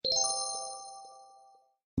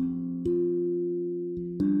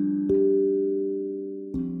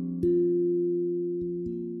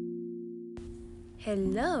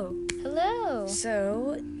Hello. Hello.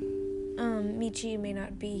 So, Michi may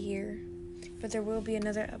not be here, but there will be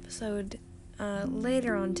another episode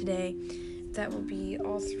later on today that will be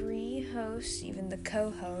all three hosts, even the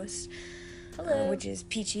co-host, which is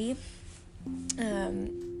Peachy,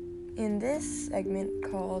 in this segment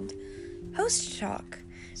called Host Talk,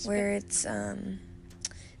 where it's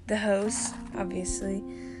the host, obviously,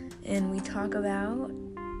 and we talk about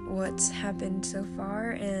what's happened so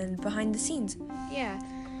far and behind the scenes. Yeah.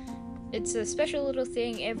 It's a special little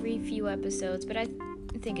thing every few episodes, but I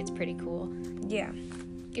think it's pretty cool. Yeah.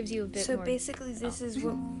 Gives you a bit more... more... So basically this is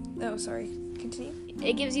what... Oh, sorry. Continue.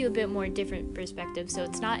 It gives you a bit more different perspective, so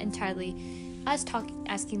it's not entirely us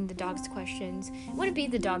asking the dogs questions. It wouldn't be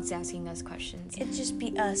the dogs asking us questions. It'd just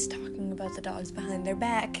be us talking about the dogs behind their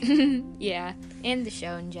back. Yeah, and the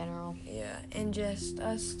show in general. Yeah, and just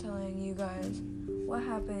us telling you guys what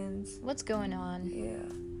happens. What's going on. Yeah.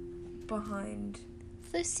 Behind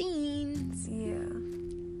the scenes.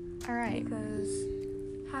 Yeah. Alright. Because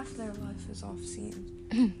half their life is off scene.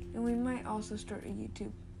 And we might also start a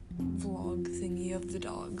YouTube vlog thingy of the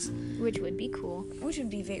dogs. Which would be cool. Which would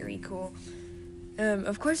be very cool.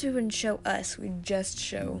 Of course, we wouldn't show us. We'd just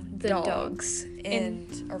show the dogs.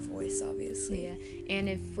 And our voice, obviously. Yeah. And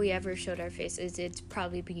if we ever showed our faces, it'd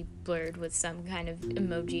probably be blurred with some kind of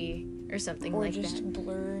emoji or something like that. Or just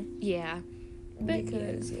blur. Yeah. But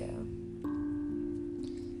because, yeah.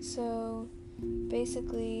 So,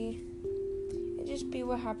 basically, it'd just be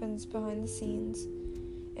what happens behind the scenes.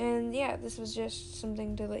 And, yeah, this was just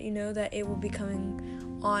something to let you know that it will be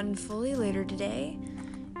coming on fully later today.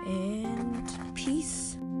 And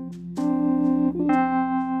peace.